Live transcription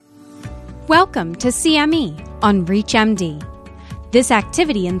Welcome to CME on ReachMD. This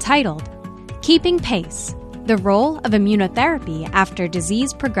activity entitled Keeping Pace, the Role of Immunotherapy After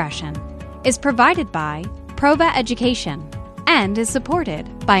Disease Progression is provided by Prova Education and is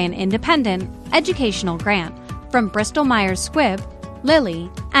supported by an independent educational grant from Bristol-Myers Squibb,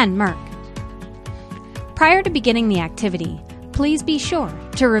 Lilly, and Merck. Prior to beginning the activity, please be sure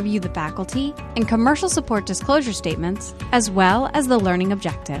to review the faculty and commercial support disclosure statements as well as the learning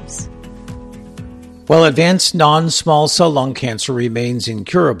objectives. While advanced non-small cell lung cancer remains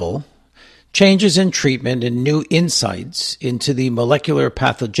incurable, changes in treatment and new insights into the molecular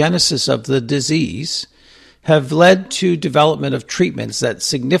pathogenesis of the disease have led to development of treatments that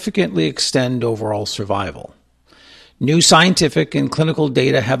significantly extend overall survival. New scientific and clinical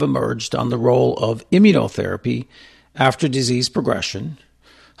data have emerged on the role of immunotherapy after disease progression.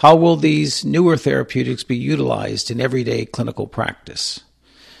 How will these newer therapeutics be utilized in everyday clinical practice?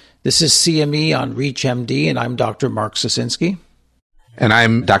 This is CME on ReachMD, and I'm Dr. Mark Socinski. And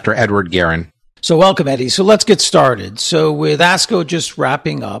I'm Dr. Edward Garon. So welcome, Eddie. So let's get started. So with ASCO just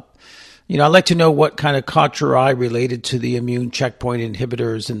wrapping up, I'd like to know what kind of caught your eye related to the immune checkpoint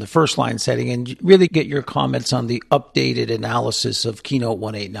inhibitors in the first-line setting, and really get your comments on the updated analysis of Keynote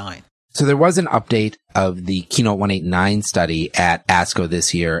 189. So there was an update of the Keynote 189 study at ASCO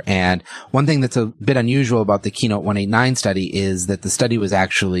this year. And one thing that's a bit unusual about the Keynote 189 study is that the study was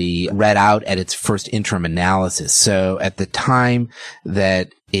actually read out at its first interim analysis. So at the time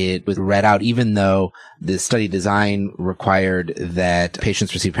that it was read out, even though the study design required that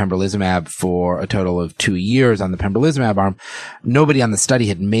patients receive pembrolizumab for a total of 2 years on the pembrolizumab arm, nobody on the study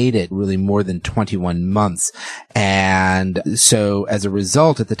had made it really more than 21 months. And so as a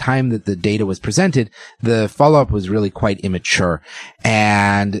result, at the time that the data was presented, the follow-up was really quite immature.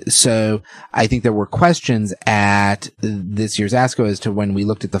 And so I think there were questions at this year's ASCO as to when we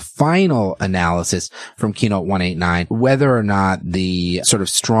looked at the final analysis from Keynote 189, whether or not the sort of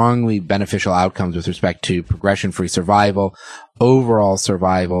strongly beneficial outcomes with respect to progression-free survival, overall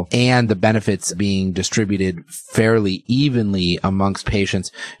survival, and the benefits being distributed fairly evenly amongst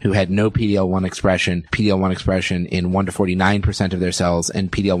patients who had no PD-L1 expression in 1 to 49% of their cells,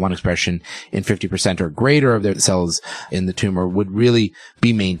 and PD-L1 expression in 50% or greater of their cells in the tumor would really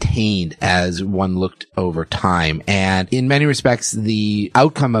be maintained as one looked over time. And in many respects, the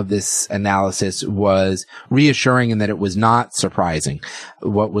outcome of this analysis was reassuring in that it was not surprising.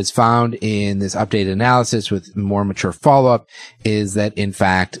 What was found in this updated analysis with more mature follow-up is that, in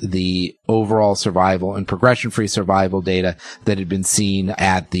fact, the overall survival and progression-free survival data that had been seen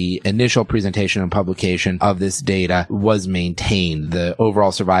at the initial presentation and publication of this data was maintained. The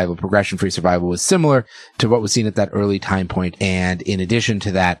overall survival, progression-free survival was similar to what was seen at that early time point. And in addition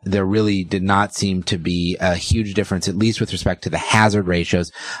to that, there really did not seem to be a huge difference, at least with respect to the hazard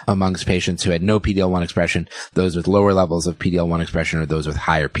ratios amongst patients who had no PD-L1 expression, those with lower levels of PD-L1 expression, or those with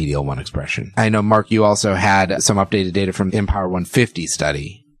higher PD-L1 expression. I know, Mark, you also had some updated data from the Empower 150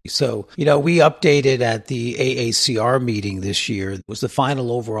 study. So, we updated at the AACR meeting this year. It was the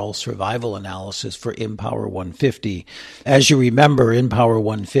final overall survival analysis for Empower 150. As you remember, Empower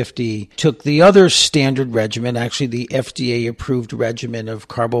 150 took the other standard regimen, actually the FDA-approved regimen of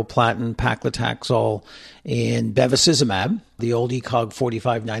carboplatin, paclitaxel, and bevacizumab, the old ECOG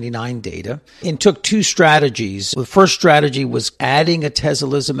 4599 data, and took two strategies. The first strategy was adding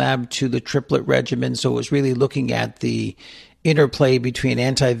atezolizumab to the triplet regimen, so it was really looking at the interplay between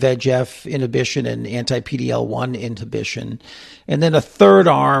anti-VEGF inhibition and anti-PD-L1 inhibition. And then a third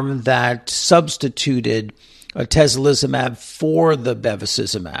arm that substituted atezolizumab for the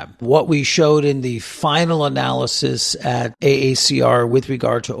bevacizumab. What we showed in the final analysis at AACR with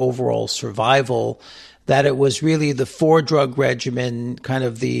regard to overall survival, that it was really the 4-drug regimen, kind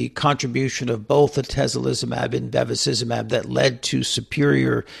of the contribution of both atezolizumab and bevacizumab, that led to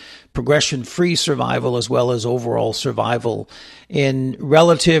superior progression-free survival as well as overall survival. In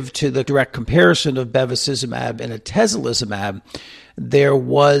relative to the direct comparison of bevacizumab and atezolizumab, there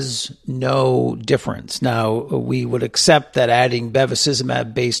was no difference. Now, we would accept that adding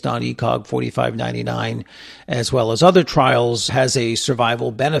bevacizumab based on ECOG 4599 as well as other trials has a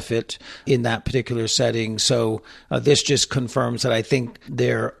survival benefit in that particular setting. So this just confirms that I think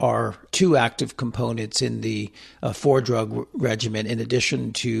there are two active components in the 4-drug regimen in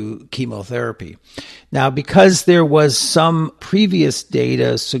addition to chemotherapy. Now, because there was some previous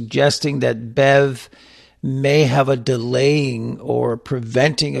data suggesting that Bev may have a delaying or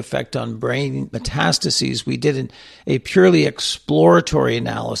preventing effect on brain metastases. We did a purely exploratory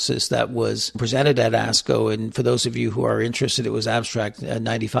analysis that was presented at ASCO. And for those of you who are interested, it was abstract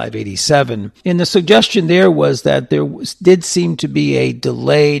 9587. And the suggestion there was that there did seem to be a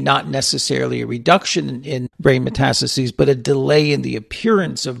delay, not necessarily a reduction in brain metastases, but a delay in the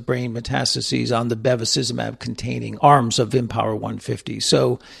appearance of brain metastases on the bevacizumab containing arms of IMpower 150.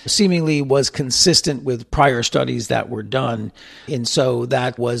 So seemingly was consistent with prior studies that were done. And so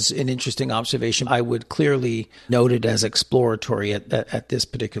that was an interesting observation. I would clearly note it as exploratory at this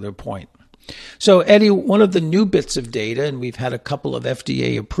particular point. So, Eddie, one of the new bits of data, and we've had a couple of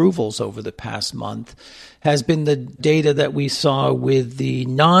FDA approvals over the past month, has been the data that we saw with the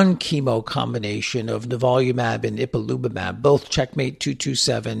non-chemo combination of nivolumab and ipilimumab, both Checkmate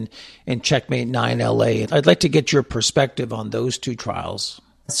 227 and Checkmate 9LA. I'd like to get your perspective on those two trials.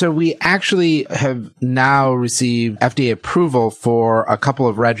 So we actually have now received FDA approval for a couple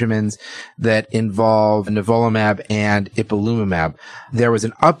of regimens that involve nivolumab and ipilimumab. There was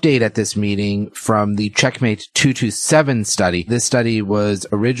an update at this meeting from the Checkmate 227 study. This study was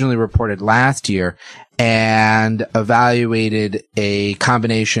originally reported last year and evaluated a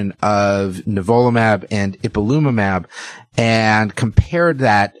combination of nivolumab and ipilimumab and compared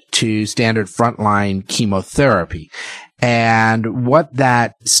that to standard frontline chemotherapy. And what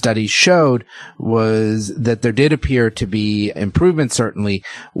that study showed was that there did appear to be improvement, certainly,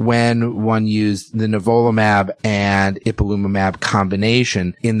 when one used the nivolumab and ipilimumab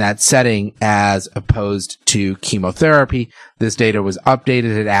combination in that setting as opposed to chemotherapy. This data was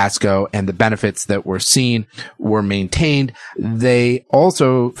updated at ASCO, and the benefits that were seen were maintained. They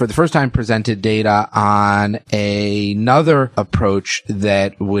also, for the first time, presented data on another approach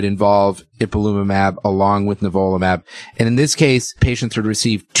that would involve ipilimumab along with nivolumab. And in this case, patients would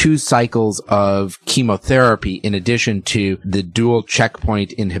receive 2 cycles of chemotherapy in addition to the dual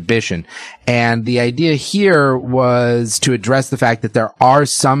checkpoint inhibition. And the idea here was to address the fact that there are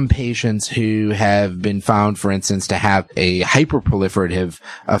some patients who have been found, for instance, to have a hyperproliferative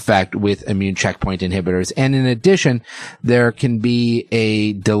effect with immune checkpoint inhibitors. And in addition, there can be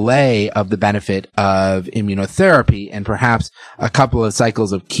a delay of the benefit of immunotherapy, and perhaps a couple of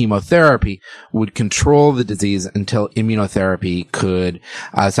cycles of chemotherapy would control the disease until immunotherapy could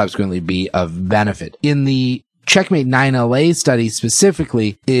subsequently be of benefit. In the Checkmate 9LA study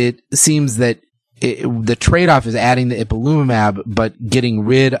specifically, it seems that the trade-off is adding the ipilimumab, but getting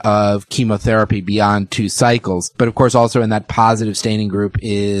rid of chemotherapy beyond 2 cycles. But of course, also in that positive staining group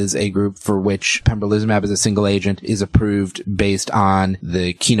is a group for which pembrolizumab as a single agent is approved based on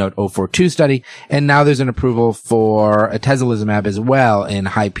the Keynote 042 study. And now there's an approval for atezolizumab as well in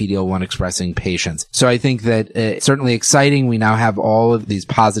high PD-L1 expressing patients. So I think that it's certainly exciting. We now have all of these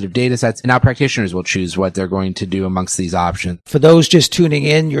positive data sets, and now practitioners will choose what they're going to do amongst these options. For those just tuning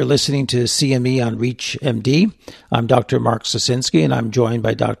in, you're listening to CME on ReachMD. I'm Dr. Mark Socinski, and I'm joined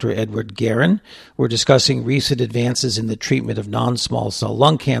by Dr. Edward Garon. We're discussing recent advances in the treatment of non-small cell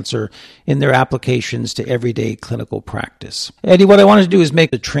lung cancer in their applications to everyday clinical practice. Eddie, what I wanted to do is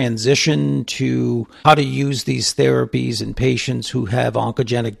make the transition to how to use these therapies in patients who have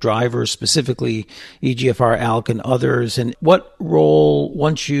oncogenic drivers, specifically EGFR, ALK, and others, and what role,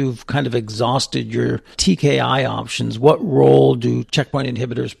 once you've kind of exhausted your TKI options, what role do checkpoint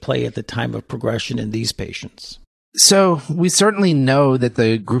inhibitors play at the time of progression in these patients? So we certainly know that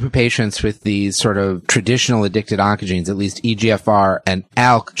the group of patients with these sort of traditional addicted oncogenes, at least EGFR and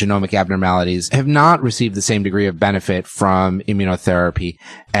ALK genomic abnormalities, have not received the same degree of benefit from immunotherapy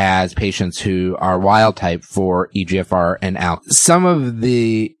as patients who are wild type for EGFR and ALK. Some of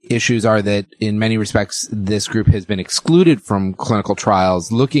the issues are that in many respects, this group has been excluded from clinical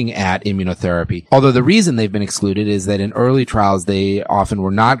trials looking at immunotherapy. Although the reason they've been excluded is that in early trials, they often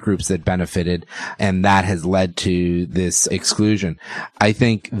were not groups that benefited, and that has led to this exclusion. I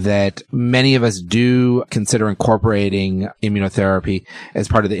think that many of us do consider incorporating immunotherapy as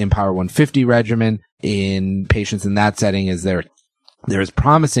part of the IMpower 150 regimen in patients in that setting, as there's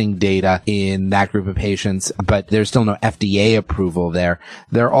promising data in that group of patients, but there's still no FDA approval there.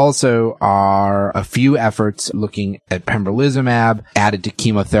 There also are a few efforts looking at pembrolizumab added to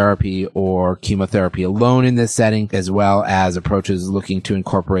chemotherapy or chemotherapy alone in this setting, as well as approaches looking to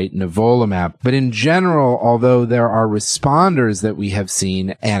incorporate nivolumab. But in general, although there are responders that we have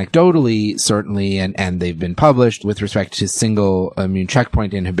seen anecdotally, certainly, and they've been published with respect to single immune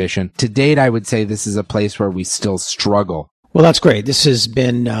checkpoint inhibition, to date, I would say this is a place where we still struggle. Well, that's great. This has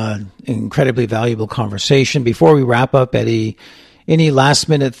been an incredibly valuable conversation. Before we wrap up, Eddie, any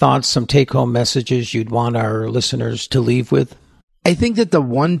last-minute thoughts, some take-home messages you'd want our listeners to leave with? I think that the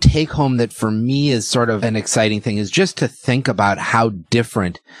one take home that for me is sort of an exciting thing is just to think about how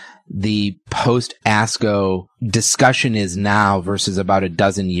different the post-ASCO discussion is now versus about a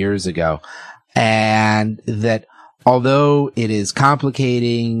dozen years ago. And that although it is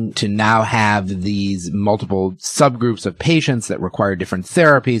complicating to now have these multiple subgroups of patients that require different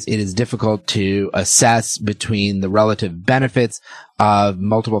therapies, it is difficult to assess between the relative benefits of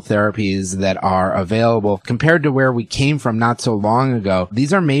multiple therapies that are available compared to where we came from not so long ago.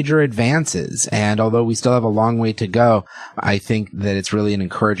 These are major advances. And although we still have a long way to go, I think that it's really an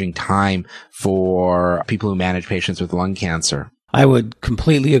encouraging time for people who manage patients with lung cancer. I would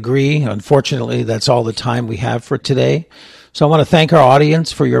completely agree. Unfortunately, that's all the time we have for today. So I want to thank our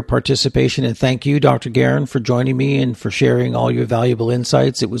audience for your participation, and thank you, Dr. Garon, for joining me and for sharing all your valuable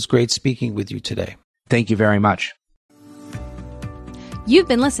insights. It was great speaking with you today. Thank you very much. You've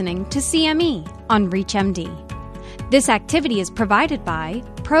been listening to CME on ReachMD. This activity is provided by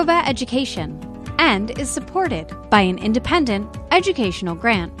Prova Education and is supported by an independent educational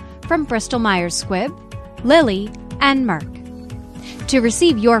grant from Bristol-Myers Squibb, Lilly, and Merck. To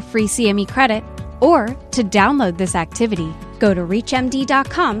receive your free CME credit or to download this activity, go to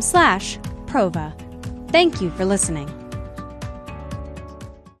reachmd.com/prova. Thank you for listening.